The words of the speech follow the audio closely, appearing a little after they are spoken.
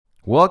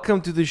Welcome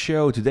to the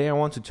show. Today I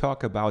want to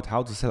talk about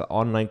how to sell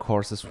online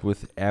courses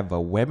with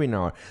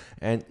EverWebinar.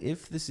 And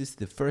if this is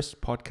the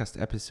first podcast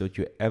episode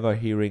you're ever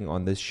hearing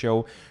on this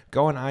show,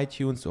 go on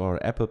iTunes or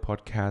Apple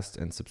Podcast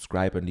and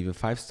subscribe and leave a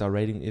 5-star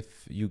rating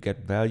if you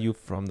get value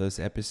from this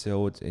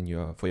episode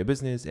for your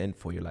business and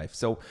for your life.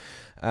 So,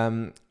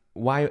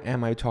 why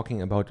am I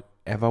talking about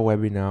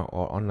EverWebinar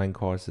or online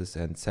courses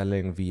and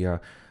selling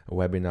via a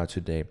webinar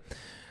today?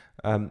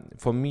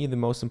 For me, the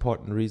most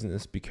important reason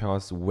is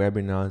because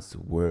webinars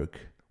work.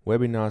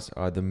 Webinars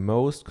are the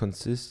most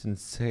consistent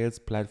sales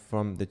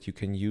platform that you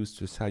can use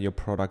to sell your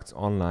products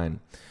online.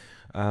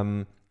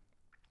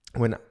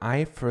 When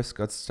I first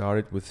got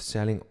started with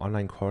selling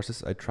online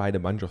courses, I tried a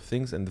bunch of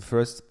things, and the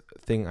first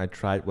thing I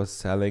tried was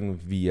selling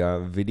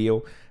via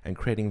video and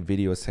creating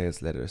video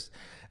sales letters.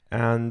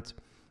 And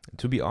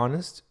to be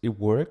honest, it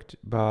worked,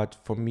 but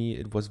for me,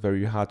 it was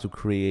very hard to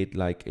create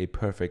like a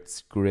perfect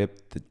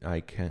script that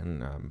I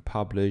can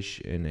publish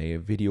in a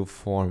video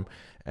form,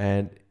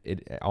 and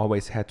it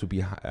always had to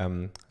be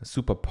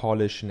super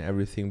polished and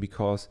everything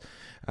because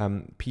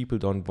people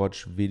don't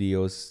watch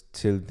videos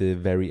till the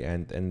very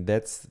end, and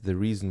that's the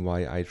reason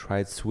why I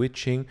tried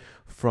switching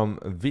from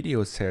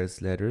video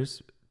sales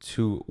letters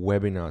to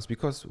webinars,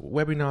 because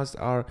webinars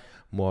are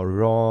more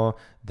raw,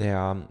 they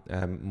are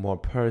more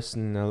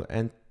personal,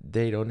 and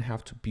they don't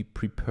have to be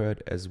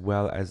prepared as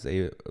well as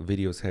a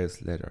video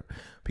sales letter,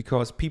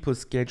 because people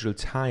schedule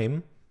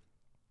time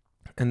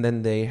and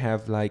then they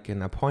have like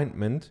an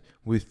appointment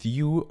with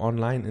you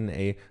online in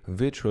a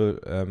virtual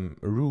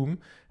room,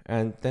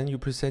 and then you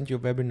present your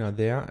webinar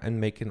there and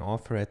make an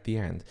offer at the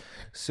end.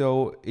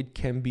 So it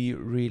can be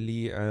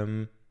really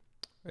a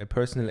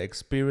personal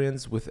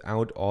experience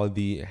without all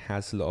the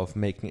hassle of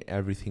making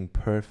everything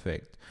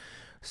perfect.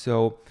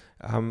 So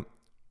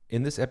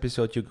in this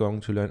episode, you're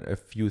going to learn a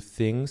few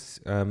things,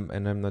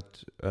 and I'm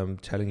not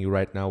telling you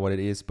right now what it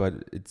is,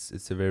 but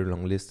it's a very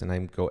long list, and I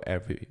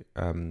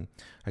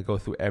go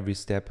through every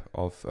step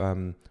of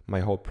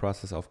my whole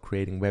process of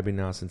creating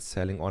webinars and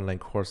selling online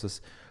courses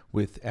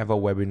with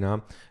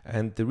EverWebinar.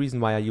 And the reason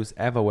why I use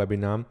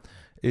EverWebinar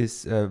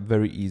is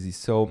very easy.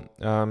 So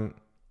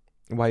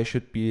why you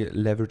should be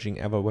leveraging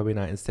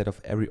EverWebinar instead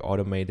of every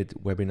automated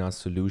webinar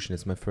solution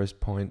is my first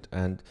point.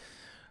 And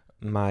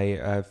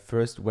my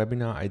first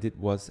webinar I did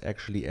was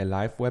actually a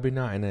live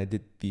webinar, and I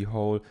did the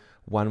whole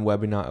one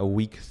webinar a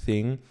week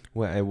thing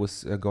where I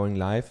was going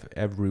live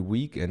every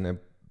week, and I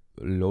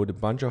load a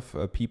bunch of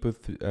people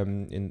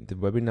in the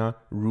webinar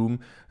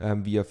room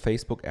via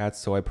Facebook ads.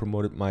 So I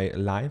promoted my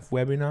live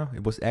webinar.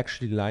 It was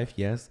actually live,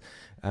 yes,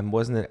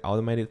 wasn't an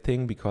automated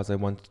thing because I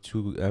wanted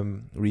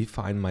to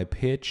refine my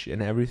pitch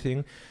and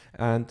everything.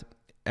 And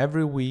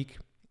every week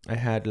I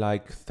had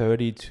like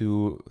 30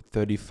 to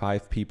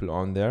 35 people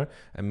on there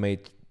and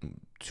made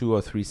 2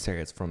 or 3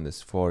 sales from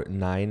this for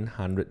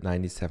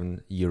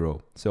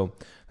 €997. So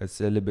that's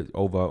a little bit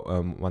over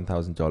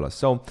 $1,000.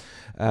 So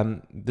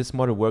this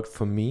model worked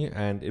for me,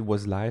 and it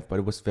was live, but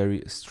it was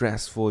very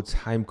stressful,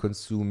 time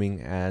consuming,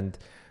 and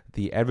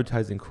the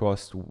advertising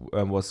cost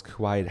was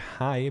quite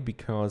high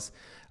because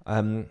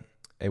a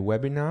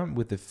webinar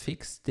with a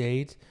fixed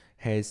date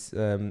has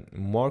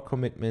more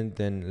commitment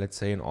than, let's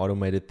say, an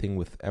automated thing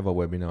with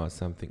EverWebinar or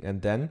something.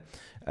 And then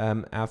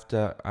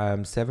after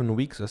 7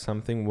 weeks or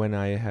something, when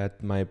I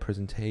had my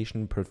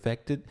presentation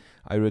perfected,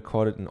 I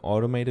recorded an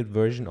automated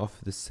version of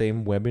the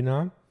same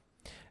webinar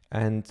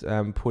and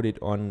put it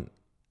on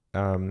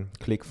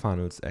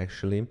ClickFunnels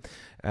actually,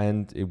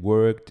 and it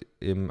worked.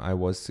 I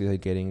was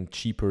getting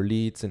cheaper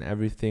leads and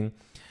everything,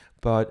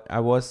 but I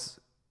was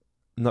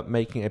not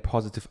making a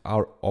positive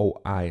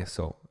ROI,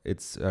 so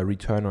it's a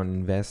return on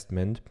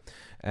investment.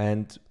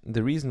 And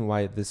the reason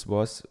why this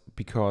was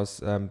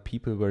because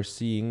people were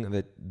seeing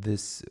that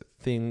this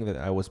thing that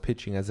I was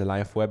pitching as a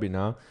live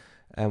webinar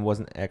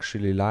wasn't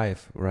actually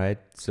live, right?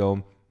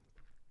 So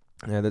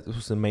that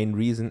was the main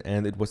reason,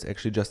 and it was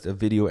actually just a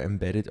video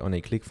embedded on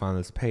a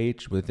ClickFunnels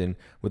page with a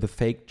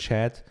fake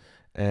chat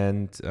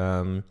and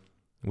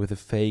with a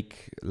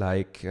fake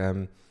like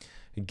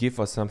GIF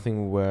or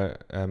something where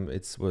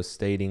it was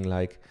stating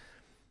like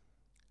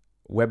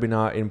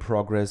webinar in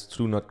progress,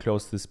 do not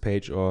close this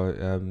page or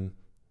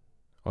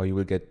you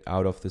will get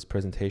out of this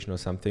presentation or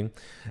something.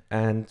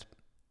 And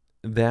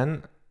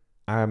then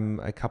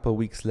a couple of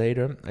weeks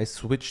later, I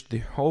switched the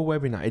whole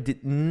webinar. I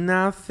did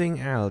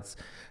nothing else.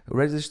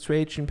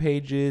 Registration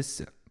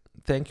pages,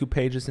 thank you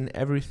pages and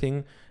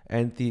everything,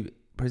 and the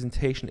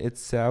presentation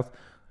itself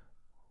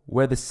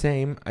were the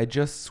same. I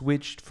just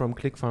switched from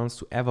ClickFunnels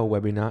to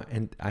EverWebinar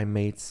and I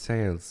made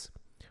sales.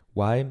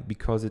 Why?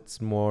 Because it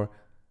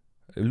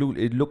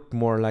looked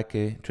more like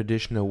a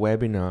traditional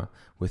webinar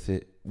with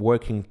a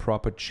working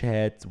proper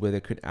chat where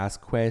they could ask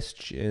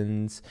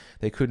questions,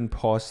 they couldn't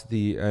pause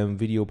the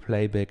video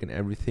playback and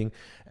everything.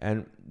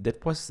 And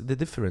that was the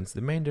difference.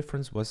 The main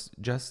difference was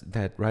just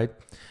that, right?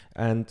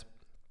 And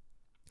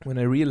when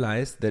I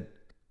realized that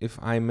if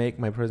I make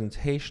my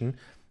presentation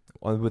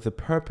with the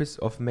purpose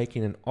of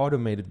making an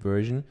automated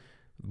version,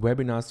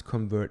 webinars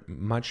convert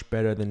much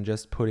better than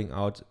just putting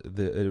out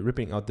the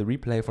ripping out the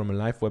replay from a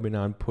live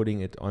webinar and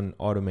putting it on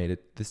automated.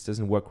 This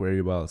doesn't work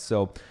very well.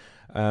 So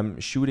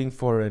shooting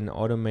for an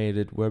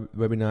automated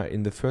webinar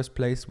in the first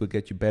place will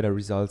get you better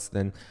results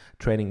than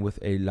training with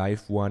a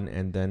live one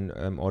and then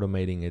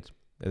automating it,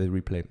 the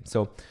replay.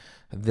 So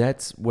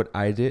that's what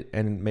I did,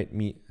 and it made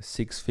me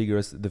 6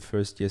 figures the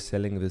first year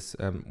selling this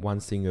one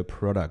single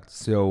product.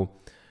 So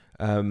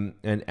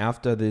and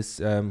after this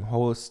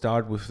whole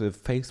start with the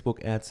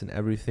Facebook ads and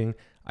everything,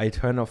 I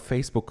turned off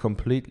Facebook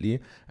completely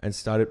and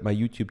started my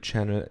YouTube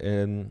channel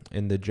in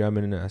the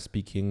German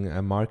speaking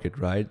market,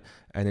 right?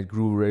 And it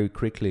grew very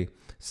quickly.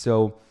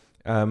 So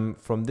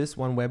from this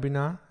one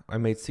webinar, I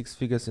made 6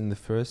 figures in the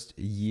first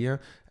year,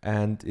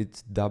 and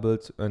it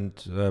doubled and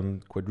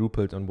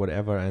quadrupled and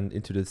whatever, and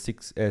into the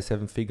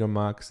 7 figure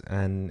marks,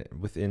 and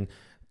within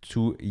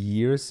 2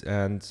 years.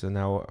 And so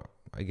now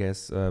I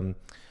guess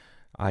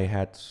I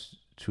had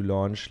to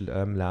launch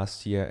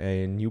last year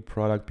a new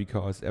product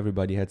because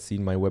everybody had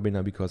seen my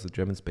webinar, because the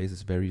German space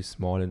is very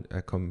small and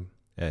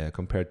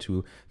compared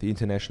to the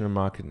international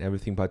market and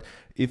everything. But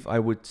if I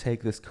would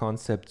take this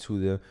concept to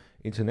the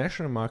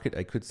international market,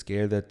 I could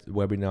scale that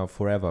webinar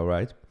forever,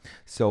 right?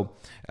 So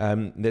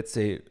that's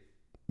a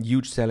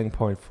huge selling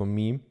point for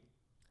me,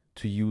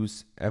 to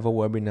use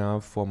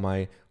EverWebinar for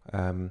my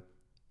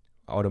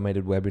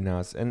automated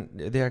webinars. And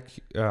there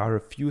are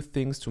a few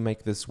things to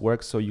make this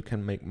work so you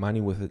can make money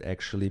with it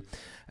actually.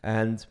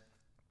 And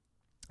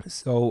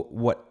so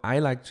what I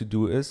like to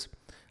do is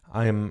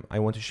I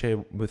want to share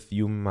with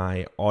you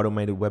my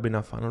automated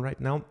webinar funnel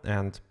right now.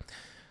 And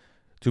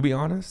to be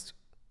honest,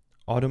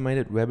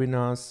 automated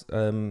webinars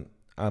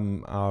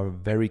are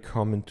very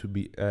common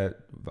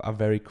are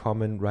very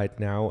common right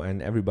now,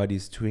 and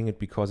everybody's doing it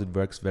because it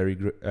works very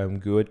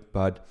good.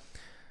 But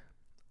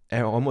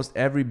almost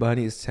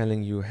everybody is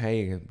telling you,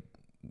 hey,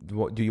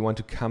 do you want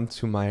to come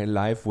to my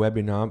live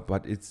webinar?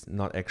 But it's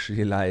not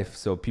actually live.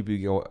 So people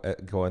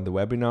go on the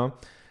webinar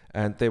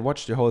and they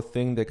watch the whole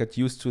thing. They get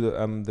used to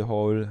the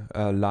whole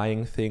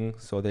lying thing.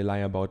 So they lie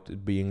about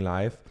it being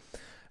live,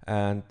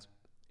 and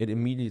it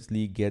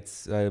immediately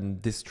gets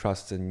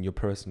distrust in your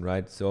person,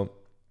 right? So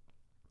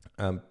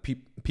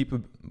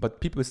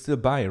people still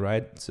buy,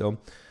 right? So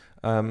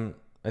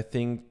I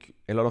think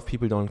a lot of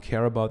people don't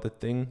care about the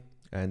thing,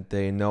 and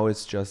they know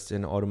it's just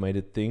an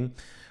automated thing.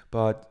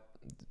 But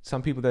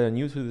some people that are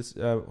new to this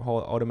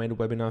whole automated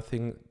webinar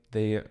thing,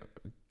 they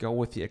go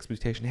with the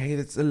expectation, hey,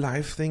 it's a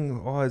live thing,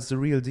 or it's a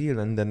real deal.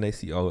 And then they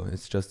see, oh,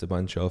 it's just a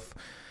bunch of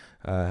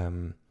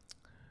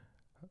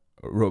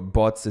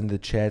bots in the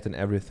chat and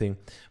everything.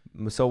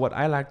 So what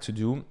I like to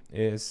do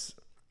is,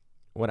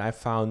 what I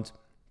found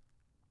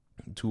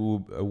to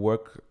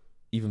work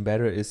even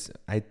better is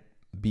I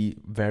be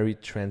very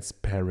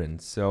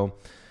transparent. So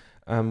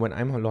when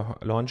I'm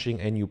launching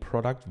a new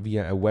product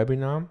via a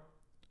webinar,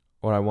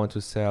 or I want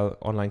to sell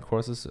online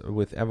courses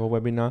with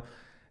EverWebinar,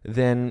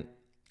 then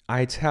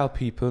I tell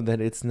people that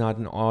it's not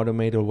an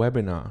automated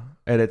webinar,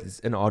 that it's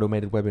an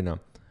automated webinar.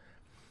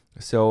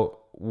 So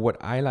what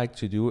I like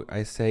to do,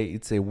 I say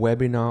it's a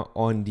webinar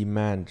on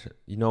demand,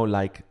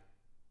 like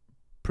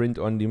print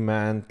on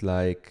demand,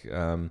 like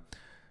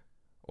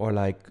or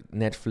like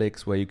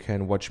Netflix, where you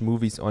can watch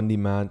movies on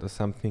demand or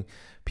something.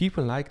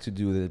 People like to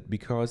do that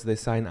because they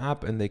sign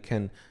up and they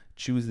can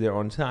choose their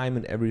own time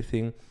and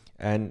everything,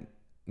 and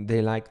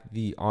they like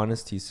the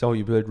honesty. So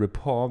you build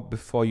rapport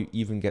before you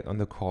even get on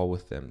the call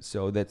with them.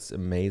 So that's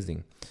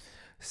amazing.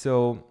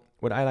 So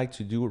what I like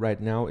to do right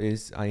now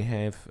is I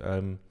have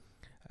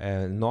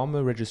a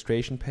normal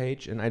registration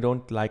page, and I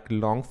don't like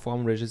long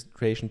form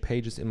registration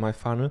pages in my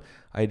funnel.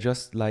 I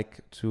just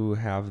like to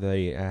have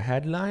the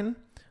headline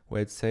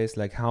where it says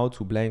like how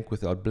to blank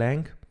without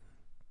blank.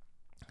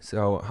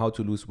 So how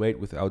to lose weight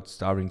without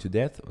starving to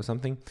death or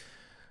something.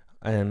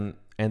 And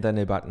then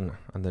a button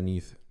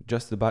underneath,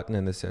 just the button,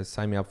 and it says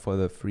sign me up for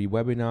the free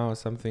webinar or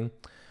something.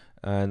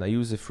 And I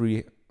use a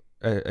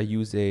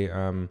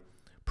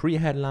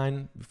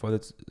pre-headline before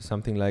that's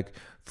something like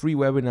free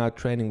webinar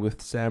training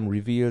with Sam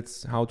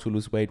reveals how to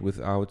lose weight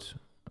without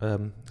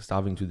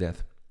starving to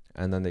death.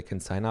 And then they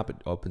can sign up. It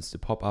opens the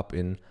pop-up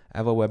in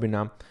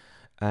EverWebinar.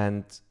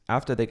 And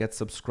after they get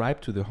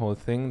subscribed to the whole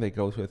thing, they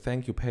go to a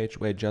thank you page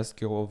where I just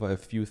go over a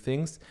few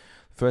things.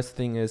 First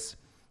thing is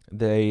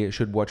they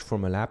should watch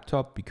from a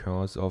laptop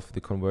because of the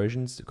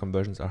conversions. The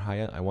conversions are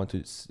higher. I want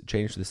to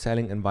change the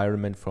selling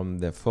environment from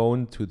their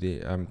phone to the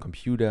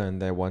computer,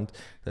 and I want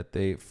that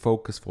they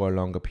focus for a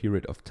longer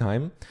period of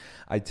time.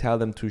 I tell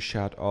them to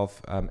shut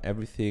off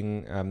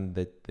everything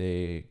that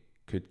they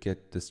could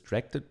get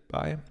distracted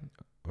by,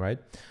 right?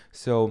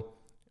 So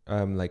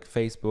like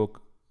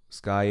Facebook,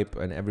 Skype,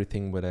 and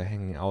everything where they're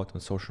hanging out on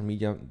social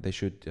media, they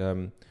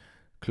should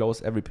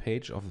close every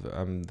page of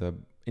the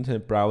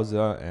internet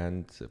browser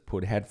and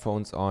put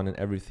headphones on and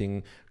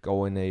everything,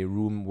 go in a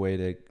room where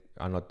they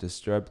are not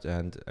disturbed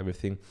and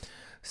everything.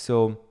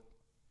 So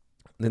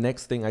the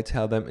next thing I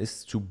tell them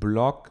is to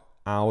block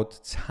out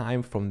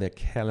time from their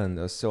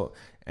calendar. So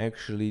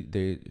actually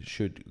they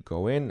should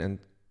go in and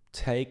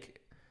take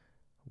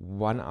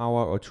 1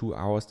 hour or 2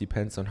 hours,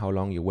 depends on how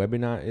long your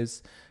webinar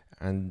is,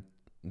 and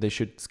they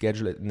should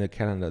schedule it in the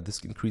calendar.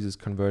 This increases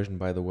conversion,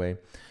 by the way.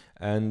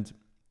 And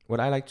what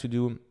I like to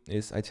do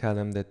is I tell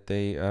them that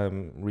they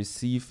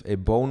receive a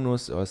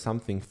bonus or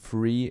something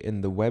free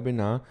in the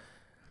webinar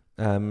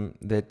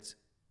that's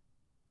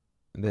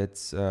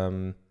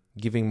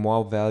giving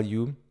more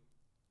value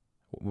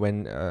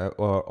when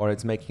or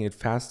it's making it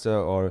faster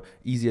or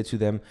easier to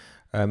them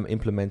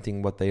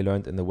implementing what they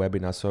learned in the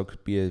webinar. So it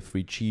could be a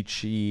free cheat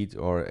sheet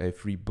or a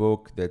free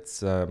book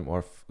that's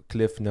or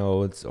Cliff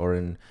Notes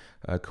or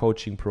a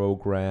coaching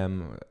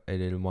program, a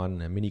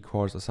mini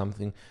course or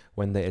something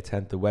when they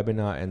attend the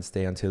webinar and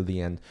stay until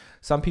the end.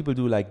 Some people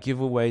do like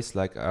giveaways,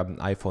 like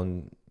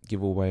iPhone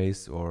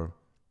giveaways, or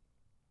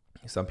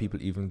some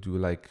people even do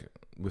like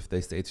if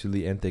they stay till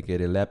the end they get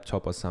a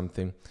laptop or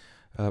something,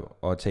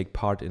 or take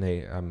part in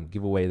a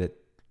giveaway that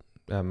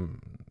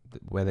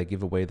where they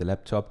give away the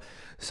laptop.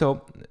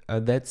 So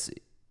that's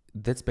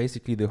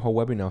basically the whole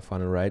webinar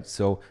funnel, right?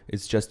 So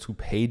it's just 2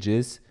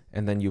 pages,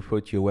 and then you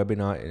put your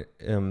webinar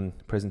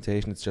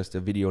presentation. It's just a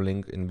video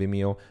link in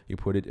Vimeo. You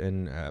put it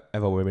in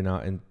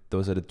EverWebinar, and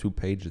those are the 2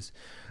 pages.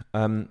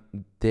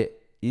 There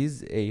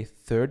is a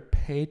 3rd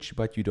page,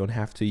 but you don't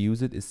have to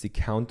use it. It's the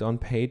countdown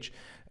page,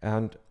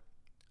 and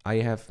I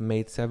have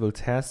made several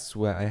tests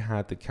where I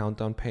had the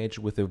countdown page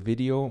with a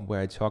video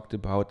where I talked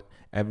about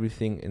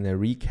everything in a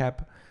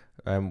recap,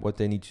 what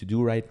they need to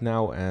do right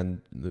now,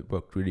 and it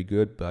worked really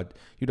good. But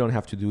you don't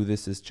have to do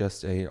this. It's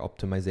just a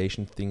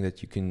optimization thing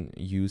that you can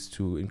use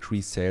to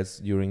increase sales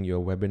during your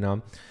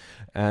webinar,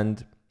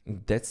 and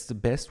that's the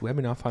best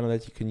webinar funnel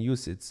that you can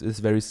use. It's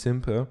very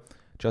simple,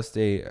 just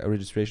a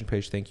registration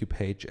page, thank you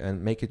page,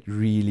 and make it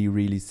really,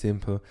 really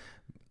simple.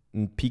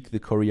 And pique the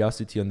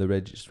curiosity on the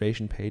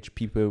registration page.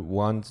 People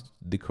want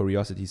the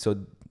curiosity,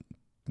 so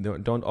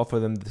don't offer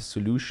them the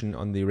solution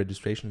on the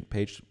registration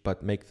page,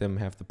 but make them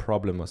have the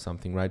problem or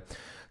something, right?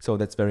 So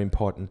that's very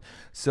important.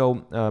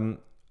 So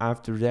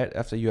after that,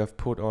 after you have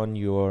put on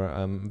your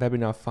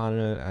webinar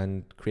funnel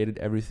and created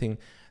everything,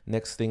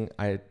 next thing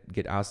I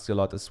get asked a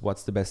lot is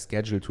what's the best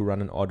schedule to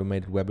run an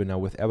automated webinar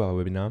with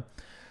EverWebinar.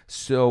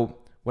 So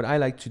what I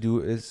like to do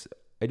is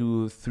I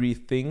do 3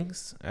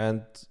 things,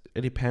 and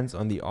it depends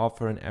on the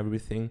offer and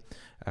everything,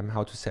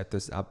 how to set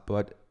this up.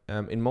 But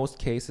in most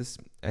cases,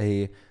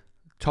 a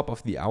top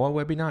of the hour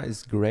webinar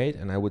is great,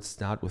 and I would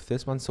start with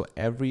this one. So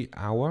every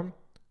hour,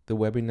 the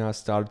webinar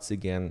starts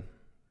again.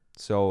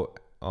 So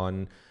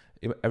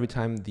every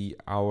time the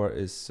hour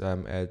is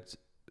at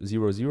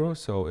 00,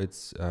 so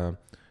it's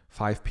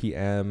 5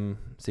 p.m.,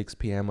 6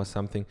 p.m. or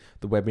something,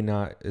 the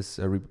webinar is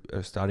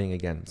starting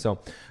again. So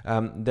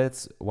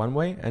that's one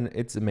way, and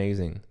it's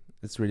amazing.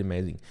 It's really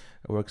amazing.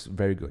 It works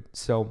very good.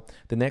 So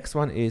the next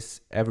one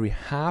is every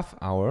half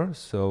hour.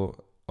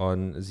 So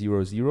on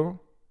 00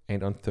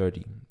 and on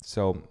 30.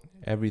 So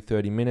every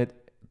 30 minutes,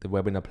 the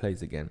webinar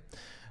plays again.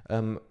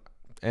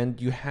 And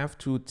you have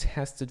to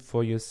test it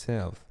for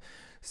yourself.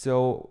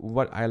 So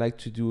what I like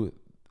to do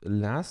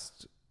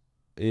last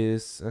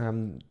is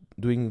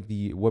doing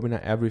the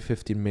webinar every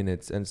 15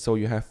 minutes. And so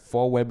you have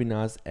 4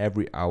 webinars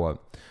every hour.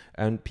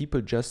 And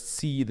people just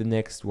see the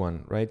next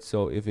one, right?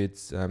 So if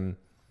it's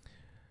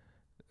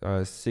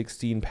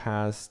 16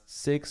 past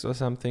 6 or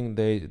something,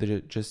 they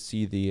just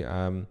see the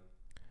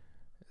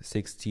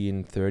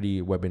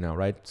 16:30 webinar,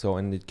 right? So,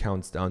 and it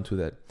counts down to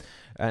that.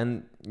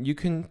 And you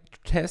can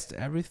test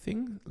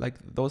everything, like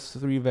those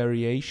 3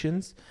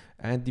 variations,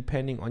 and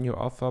depending on your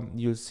offer,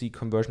 you'll see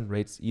conversion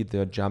rates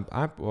either jump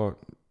up or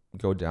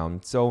go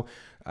down. So,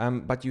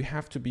 but you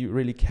have to be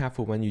really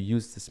careful when you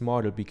use this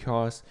model,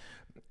 because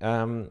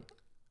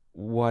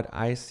what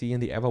I see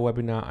in the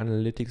EverWebinar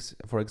analytics,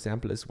 for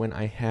example, is when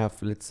I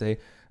have, let's say,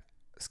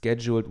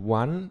 scheduled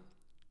one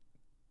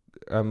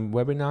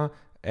webinar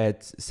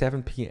at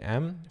 7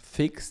 p.m.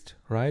 fixed,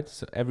 right?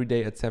 So every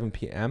day at 7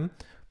 p.m.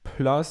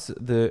 plus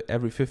the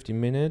every 50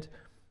 minute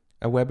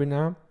a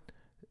webinar,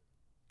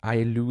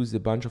 I lose a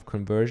bunch of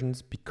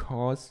conversions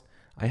because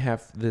I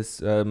have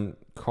this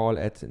call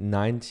at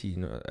 7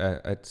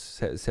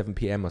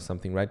 p.m. or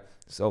something, right?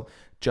 So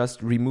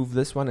just remove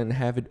this one and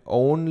have it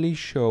only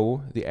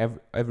show the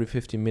every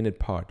 15-minute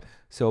part.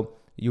 So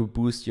you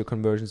boost your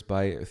conversions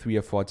by 3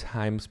 or 4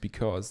 times,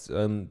 because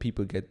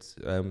people get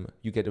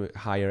you get a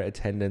higher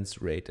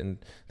attendance rate, and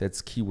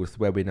that's key with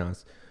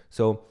webinars.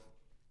 So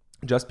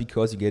just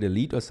because you get a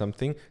lead or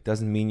something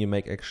doesn't mean you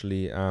make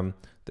actually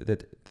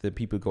that the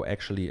people go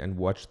actually and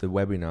watch the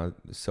webinar.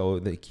 So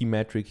the key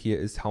metric here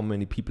is how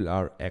many people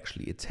are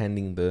actually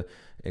attending the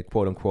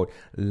quote unquote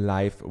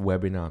live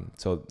webinar.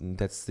 So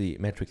that's the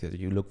metric that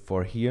you look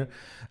for here.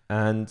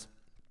 And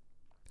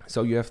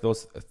so you have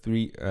those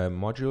 3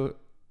 modules.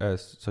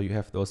 So you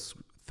have those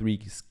 3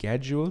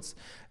 schedules,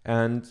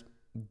 and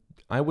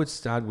I would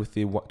start with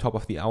the top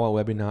of the hour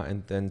webinar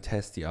and then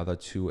test the other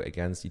 2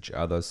 against each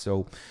other.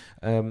 So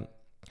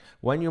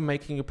when you're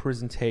making a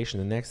presentation,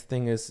 the next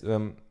thing is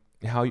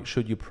how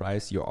should you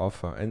price your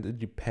offer? And it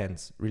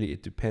depends, really,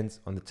 it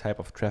depends on the type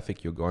of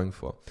traffic you're going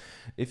for.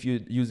 If you're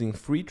using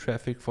free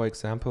traffic, for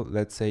example,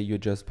 let's say you're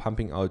just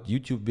pumping out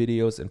YouTube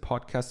videos and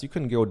podcasts, you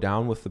can go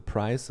down with the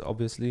price.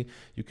 Obviously,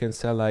 you can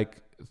sell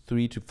like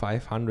 $300 to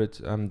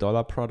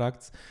 $500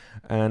 products,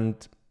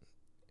 and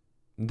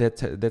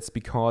that's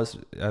because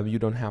you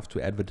don't have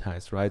to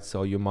advertise, right?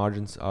 So your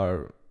margins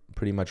are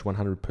pretty much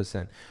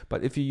 100%.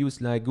 But if you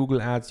use like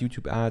Google ads,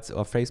 YouTube ads,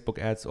 or Facebook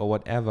ads, or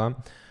whatever,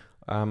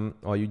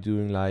 or you're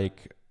doing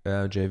like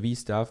JV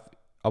stuff,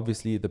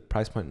 obviously the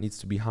price point needs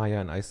to be higher,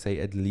 and I say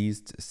at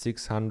least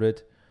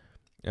 $600,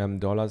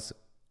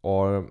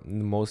 or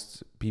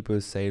most people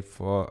sell it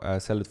for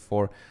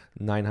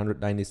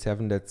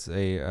 $997. That's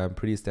a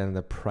pretty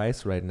standard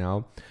price right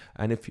now.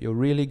 And if you're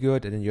really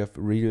good and you have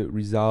real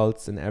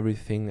results and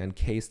everything and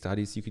case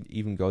studies, you can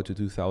even go to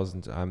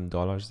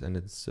 $2,000, and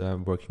it's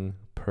working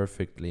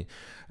perfectly.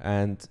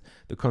 And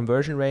the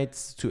conversion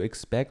rates to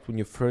expect when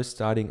you're first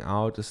starting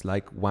out is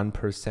like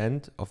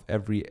 1% of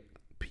every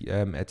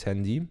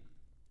attendee.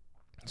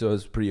 So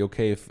it's pretty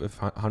okay if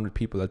 100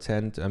 people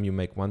attend, you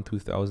make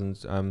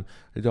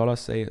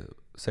 $2,000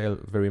 sale,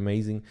 very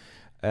amazing.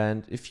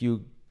 And if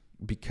you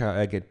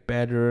get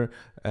better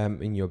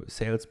in your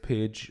sales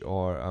pitch,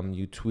 or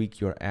you tweak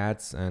your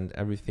ads and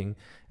everything,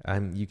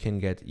 you can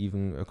get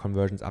even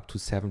conversions up to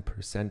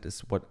 7%,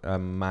 is what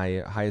my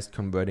highest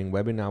converting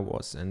webinar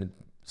was, and it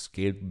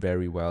scaled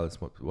very well. It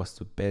was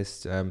the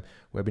best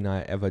webinar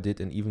I ever did,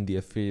 and even the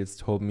affiliates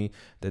told me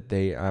that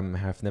they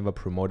have never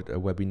promoted a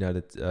webinar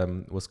that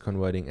was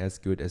converting as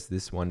good as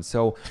this one.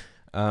 So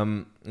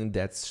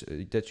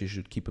that you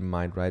should keep in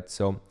mind, right?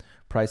 So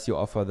price your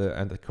offer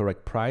the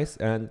correct price,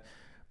 and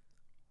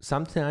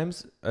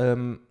sometimes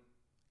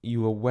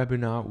your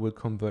webinar will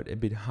convert a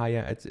bit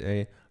higher at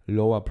a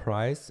lower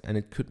price, and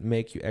it could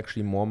make you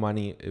actually more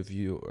money if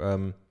you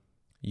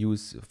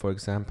use, for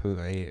example,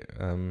 a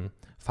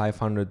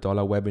 $500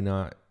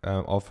 webinar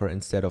offer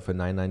instead of a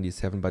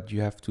 $997. But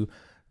you have to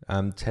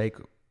take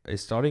a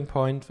starting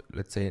point,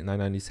 let's say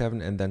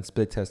 $997, and then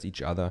split test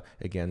each other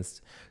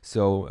against.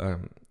 So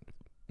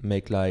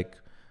make like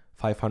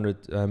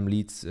 500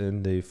 leads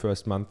in the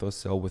first month or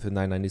so with a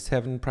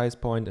 $997 price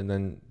point, and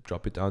then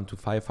drop it down to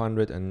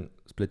 500 and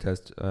split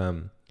test,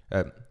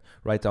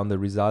 write down the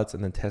results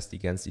and then test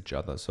against each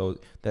other. So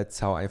that's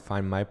how I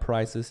find my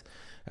prices.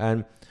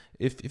 And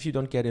if you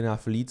don't get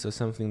enough leads or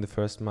something the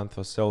first month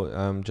or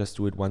so, just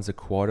do it once a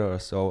quarter or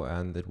so,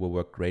 and it will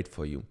work great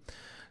for you.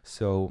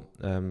 So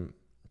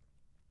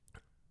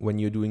when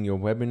you're doing your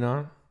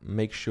webinar,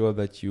 make sure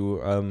that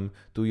you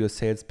do your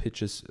sales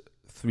pitches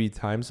 3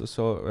 times or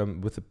so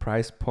with the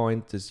price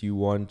point that you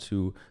want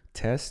to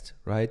test,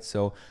 right?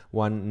 So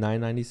one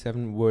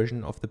 $997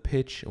 version of the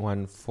pitch,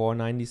 one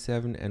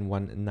 $497, and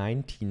one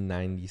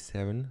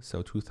 $1997,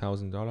 so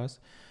 $2,000.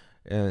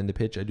 In the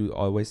pitch, I do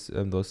always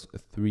those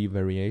 3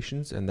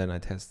 variations, and then I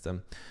test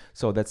them.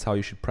 So that's how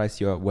you should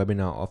price your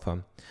webinar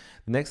offer.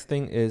 The next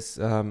thing is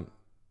the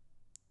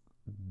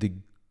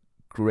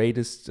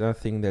greatest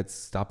thing that's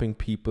stopping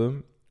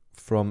people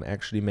from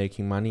actually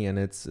making money, and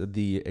it's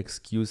the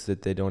excuse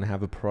that they don't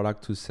have a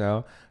product to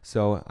sell.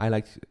 So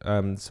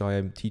so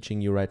I'm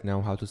teaching you right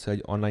now how to sell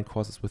online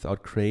courses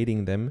without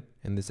creating them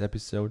in this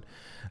episode.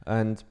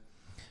 And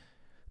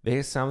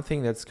there's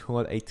something that's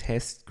called a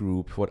test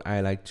group, what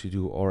I like to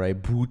do, or a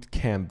boot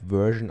camp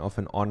version of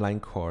an online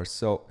course.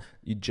 So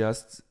you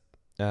just,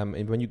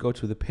 and when you go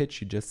to the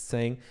pitch, you're just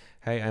saying,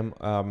 hey, I'm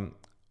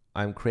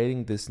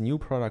creating this new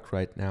product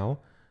right now,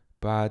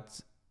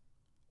 but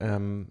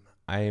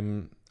I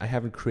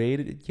haven't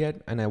created it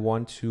yet, and I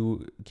want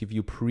to give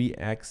you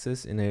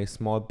pre-access in a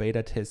small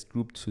beta test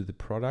group to the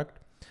product,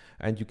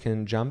 and you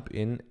can jump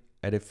in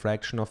at a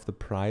fraction of the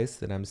price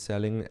that I'm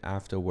selling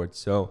afterwards.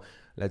 So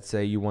let's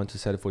say you want to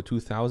sell it for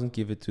 2,000,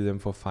 give it to them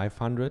for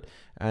 500,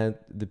 and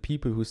the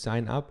people who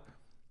sign up,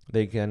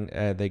 they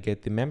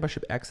get the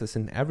membership access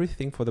and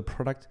everything for the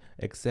product,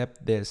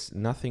 except there's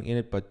nothing in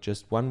it but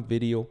just one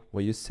video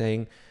where you're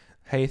saying,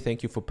 hey,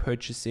 thank you for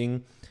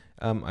purchasing.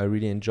 I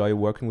really enjoy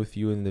working with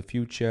you in the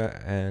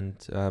future,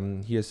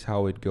 and here's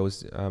how it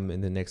goes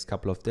in the next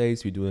couple of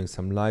days. We're doing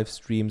some live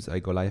streams. I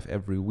go live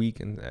every week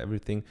and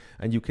everything,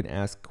 and you can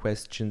ask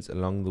questions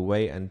along the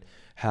way and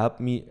help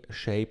me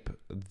shape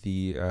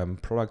the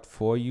product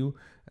for you,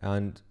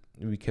 and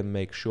we can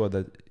make sure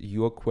that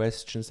your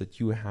questions that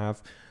you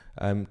have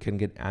can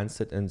get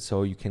answered, and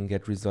so you can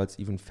get results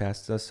even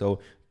faster.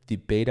 So the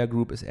beta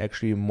group is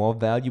actually more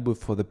valuable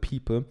for the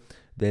people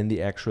than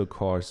the actual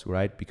course,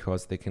 right?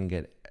 Because they can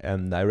get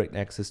direct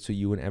access to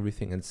you and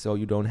everything, and so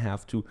you don't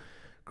have to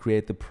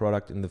create the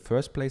product in the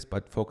first place,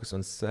 but focus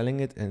on selling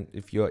it. And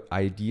if your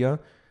idea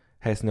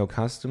has no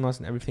customers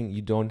and everything,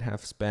 you don't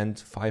have spent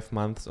 5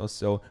 months or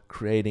so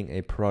creating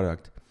a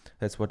product.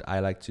 That's what I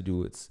like to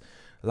do. It's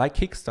like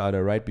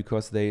Kickstarter, right?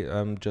 Because they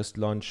just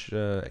launch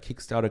a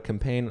Kickstarter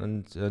campaign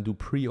and do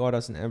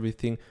pre-orders and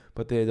everything,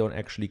 but they don't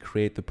actually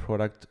create the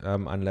product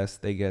unless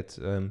they get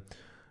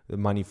the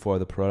money for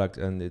the product,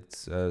 and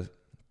it's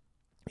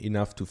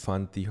enough to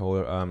fund the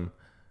whole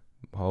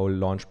whole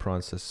launch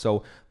process.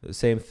 So the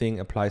same thing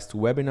applies to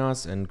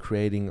webinars and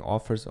creating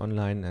offers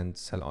online and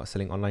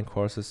selling online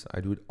courses. I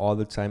do it all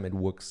the time. It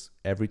works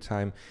every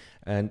time.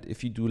 And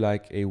if you do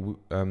like a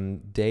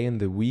day in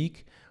the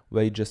week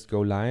where you just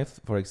go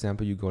live, for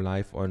example, you go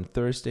live on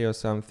Thursday or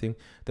something,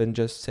 then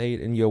just say it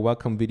in your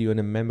welcome video in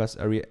the members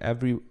area.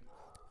 Every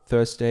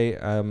Thursday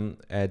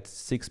at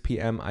 6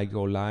 p.m. I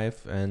go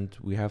live, and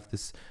we have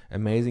this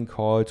amazing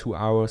call, 2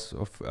 hours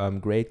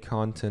of great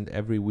content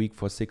every week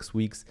for 6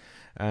 weeks.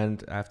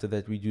 And after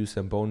that, we do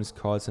some bonus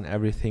calls and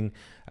everything.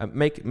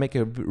 Make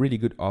a really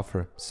good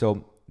offer.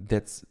 So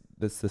that's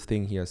the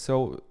thing here.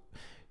 So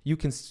you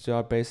can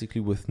start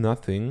basically with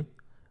nothing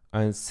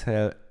and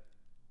sell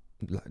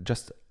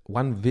just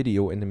one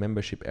video in the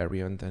membership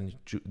area, and then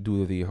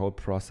do the whole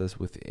process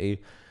with a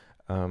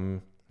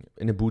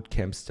in a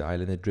bootcamp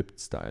style, in a drip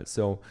style.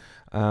 So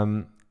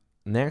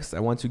next I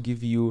want to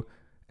give you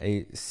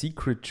a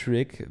secret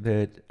trick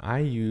that I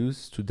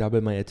use to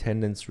double my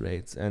attendance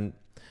rates, and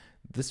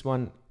this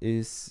one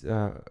is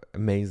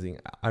amazing.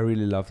 I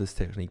really love this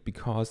technique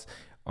because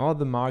all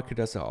the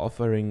marketers are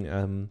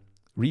offering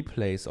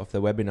replays of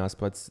their webinars,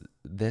 but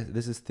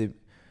this is the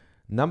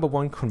number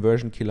one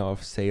conversion killer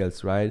of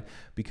sales, right?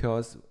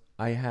 Because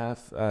I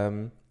have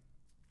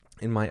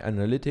in my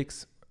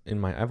analytics, in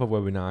my other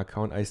webinar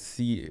account, I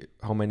see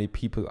how many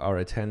people are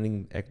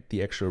attending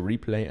the actual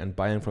replay and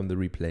buying from the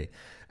replay.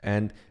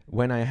 And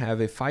when I have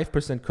a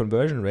 5%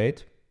 conversion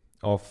rate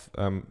of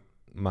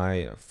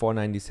my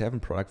 497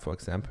 product, for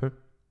example,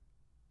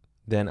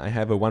 then I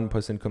have a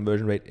 1%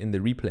 conversion rate in the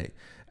replay.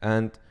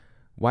 And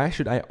why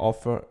should I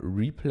offer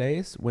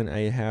replays when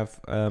I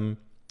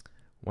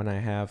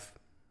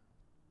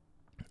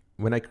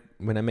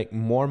make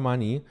more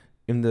money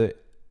in the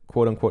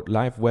quote unquote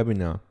live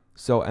webinar?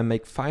 So I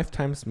make 5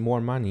 times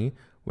more money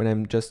when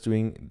I'm just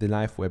doing the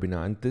live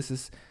webinar. And this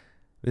is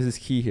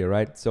key here,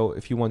 right? So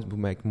if you want to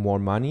make more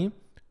money,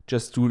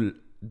 just do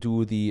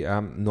the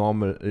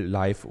normal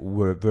live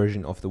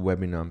version of the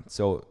webinar.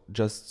 So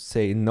just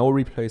say no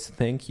replays,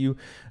 thank you.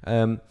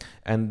 And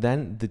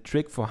then the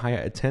trick for higher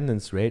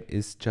attendance rate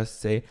is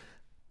just say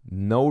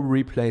no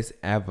replays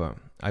ever.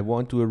 I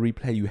won't do a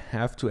replay. You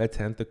have to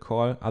attend the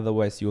call,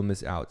 otherwise you'll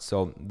miss out.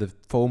 So the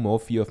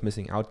FOMO, fear of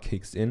missing out,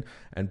 kicks in,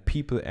 and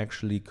people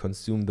actually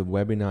consume the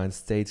webinar and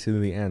stay till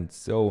the end.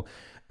 So,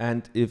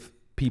 and if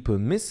people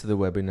miss the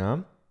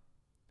webinar,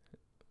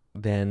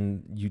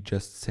 then you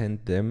just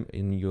send them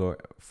in your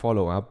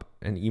follow-up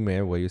an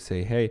email where you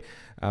say, hey,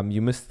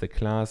 you missed the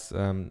class,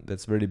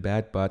 that's really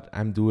bad, but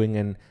I'm doing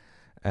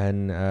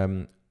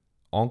an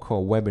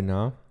encore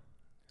webinar,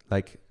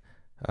 like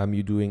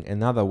you're doing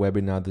another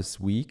webinar this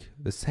week,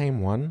 the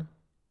same one,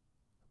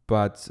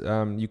 but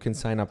you can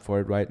sign up for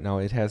it right now.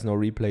 It has no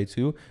replay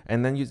too.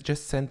 And then you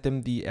just send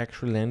them the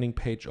actual landing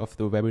page of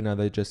the webinar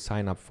they just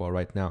sign up for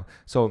right now.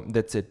 So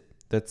that's it.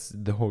 That's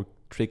the whole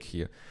trick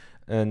here.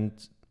 And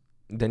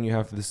then you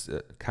have this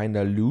kind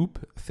of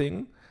loop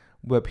thing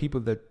where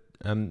people that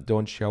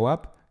don't show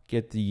up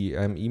get the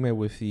email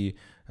with the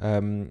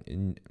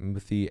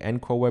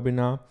encore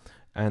webinar,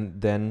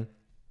 and then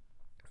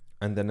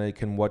I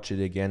can watch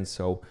it again.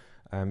 So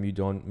you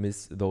don't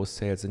miss those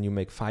sales, and you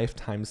make 5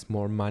 times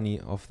more money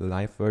of the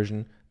live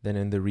version than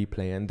in the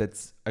replay. And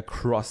that's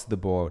across the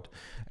board.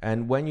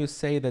 And when you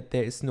say that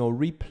there is no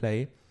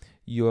replay,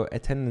 your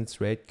attendance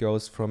rate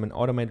goes from an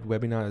automated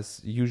webinar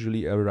is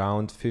usually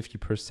around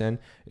 50%.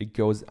 It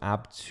goes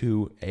up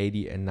to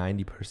 80 and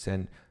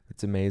 90%.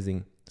 It's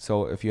amazing.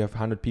 So if you have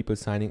 100 people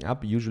signing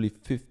up, usually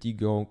 50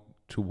 go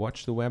to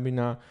watch the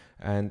webinar.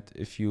 And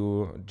if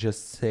you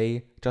just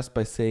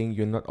by saying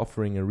you're not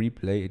offering a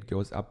replay, it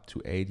goes up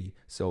to 80.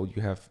 So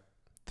you have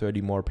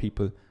 30 more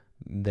people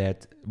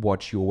that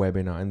watch your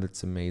webinar, and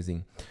that's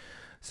amazing.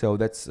 So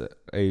that's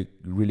a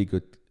really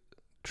good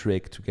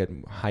trick to get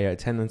higher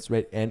attendance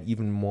rate and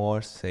even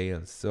more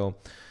sales. So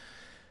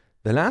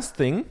the last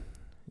thing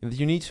that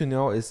you need to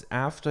know is,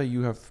 after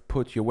you have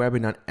put your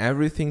webinar and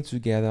everything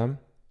together,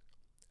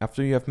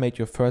 after you have made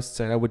your first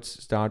sale, I would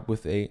start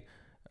with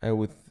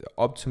with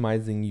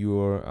optimizing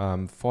your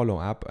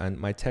follow-up. And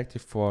my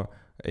tactic for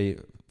a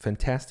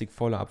fantastic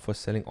follow-up for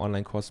selling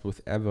online courses with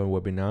every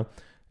webinar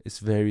is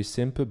very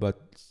simple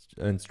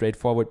and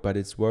straightforward, but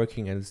it's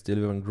working and it's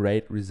delivering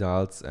great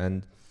results.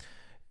 And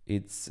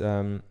it's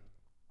a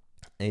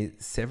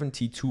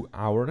 72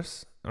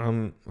 hours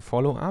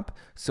follow-up.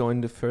 So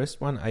in the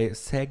first one, I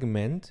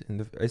segment,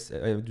 I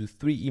do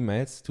 3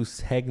 emails to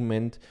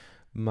segment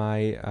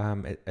my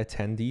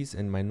attendees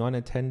and my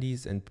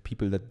non-attendees and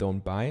people that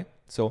don't buy.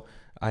 So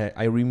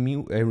I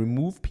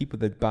remove people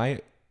that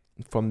buy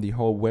from the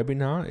whole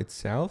webinar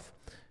itself.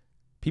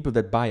 People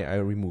that buy, I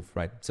remove,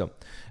 right? So,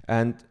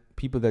 and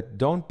people that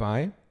don't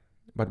buy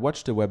but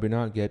watch the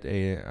webinar get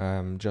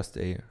just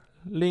a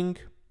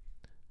link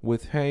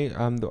with, hey,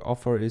 the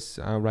offer is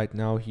right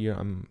now here.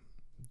 I'm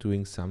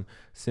doing some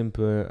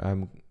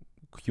simple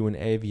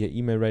Q&A via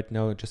email right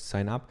now. Just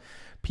sign up.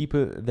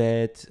 People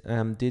that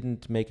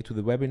didn't make it to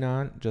the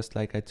webinar, just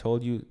like I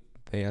told you,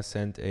 they are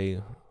sent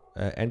a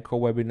encore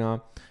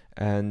webinar,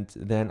 And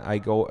then I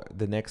go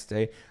the next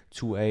day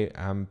to a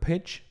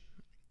pitch,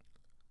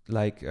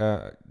 like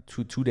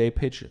two-day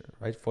pitch,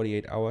 right?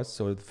 48 hours.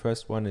 So the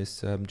first one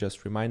is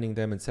just reminding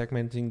them and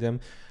segmenting them.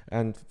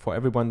 And for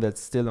everyone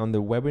that's still on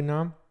the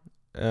webinar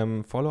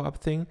follow-up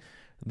thing,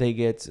 they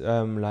get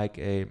like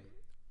a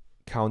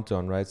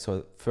countdown, right?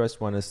 So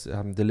first one is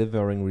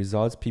delivering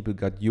results people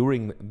got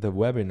during the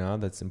webinar.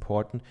 That's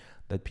important,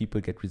 that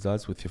people get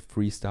results with your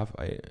free stuff.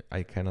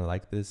 I kind of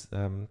like this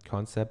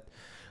concept,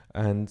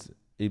 and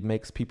it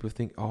makes people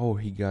think, oh,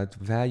 he got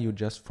value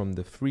just from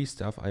the free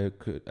stuff. I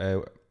could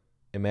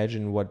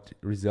imagine what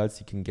results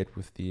he can get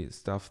with the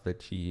stuff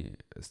that he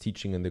is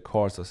teaching in the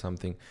course or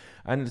something,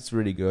 and it's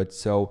really good.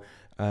 So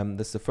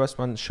that's the first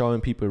one, showing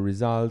people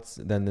results.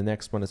 Then the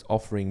next one is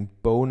offering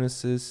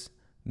bonuses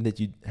that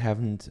you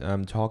haven't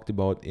talked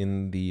about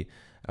in the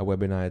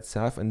webinar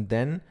itself. And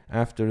then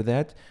after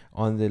that,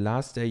 on the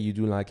last day, you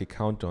do like a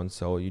countdown.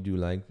 So you do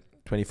like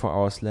 24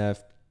 hours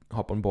left,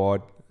 hop on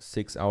board,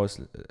 6 hours,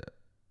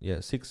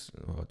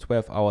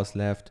 12 hours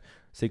left,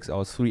 6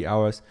 hours, 3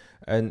 hours,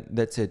 and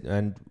that's it.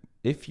 And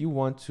if you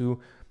want to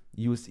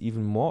use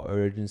even more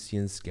urgency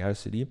and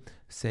scarcity,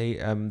 say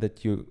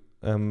that your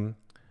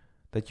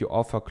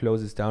offer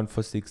closes down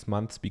for 6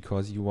 months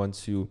because you want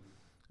to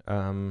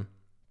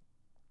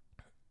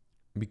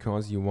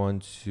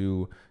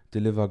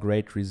deliver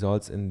great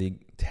results in the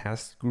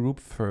test group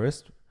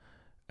first,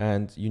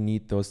 and you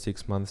need those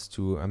 6 months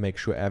to make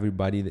sure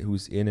everybody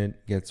who's in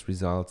it gets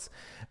results.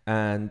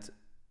 And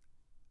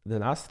the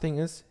last thing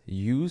is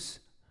use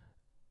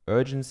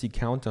urgency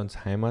countdown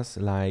timers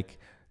like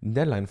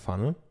Deadline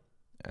Funnel,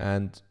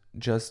 and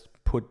just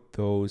put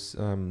those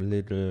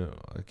little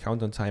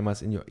countdown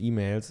timers in your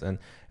emails. And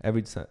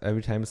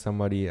every time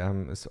somebody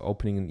is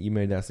opening an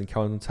email, there's a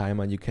countdown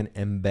timer, and you can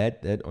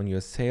embed that on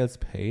your sales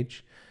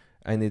page,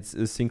 and it's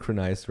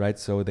synchronized, right?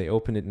 So they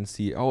open it and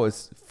see, oh,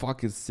 it's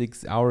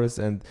 6 hours,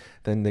 and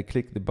then they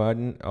click the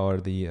button or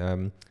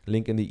the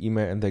link in the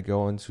email, and they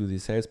go onto the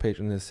sales page,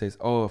 and it says,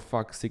 oh,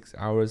 6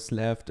 hours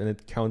left, and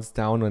it counts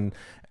down. And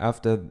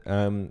after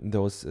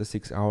those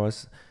 6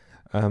 hours,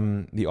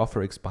 the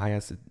offer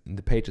expires,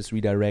 the page is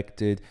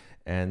redirected,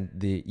 and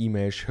the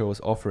email shows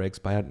offer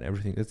expired and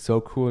everything. It's so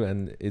cool,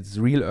 and it's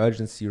real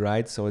urgency,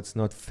 right? So it's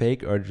not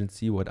fake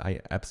urgency, what I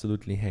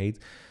absolutely hate.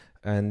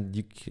 And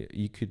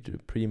you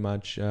could pretty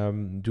much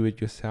do it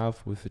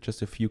yourself with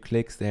just a few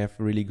clicks. They have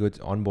really good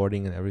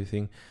onboarding and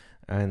everything,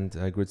 and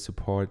good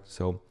support.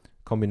 So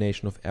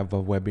combination of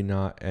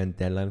EverWebinar and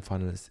Deadline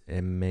Funnel is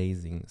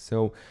amazing.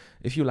 So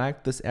if you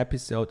liked this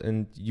episode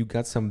and you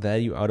got some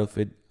value out of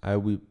it, I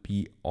will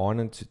be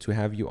honored to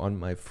have you on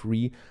my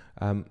free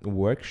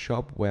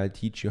workshop, where I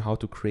teach you how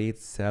to create,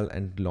 sell,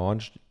 and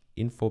launch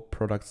info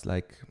products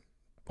like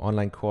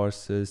online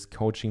courses,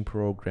 coaching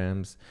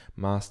programs,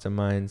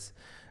 masterminds.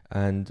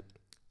 And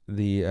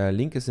the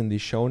link is in the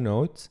show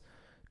notes.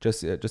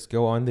 Just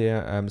go on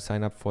there,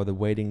 sign up for the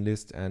waiting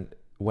list, and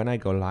when I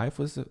go live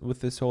with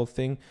this whole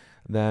thing,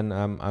 then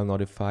I'll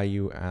notify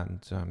you,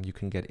 and you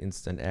can get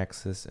instant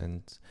access,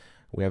 and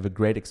we have a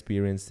great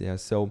experience there.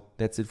 So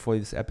that's it for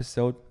this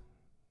episode.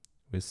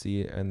 We'll see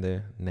you in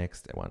the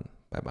next one.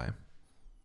 Bye-bye.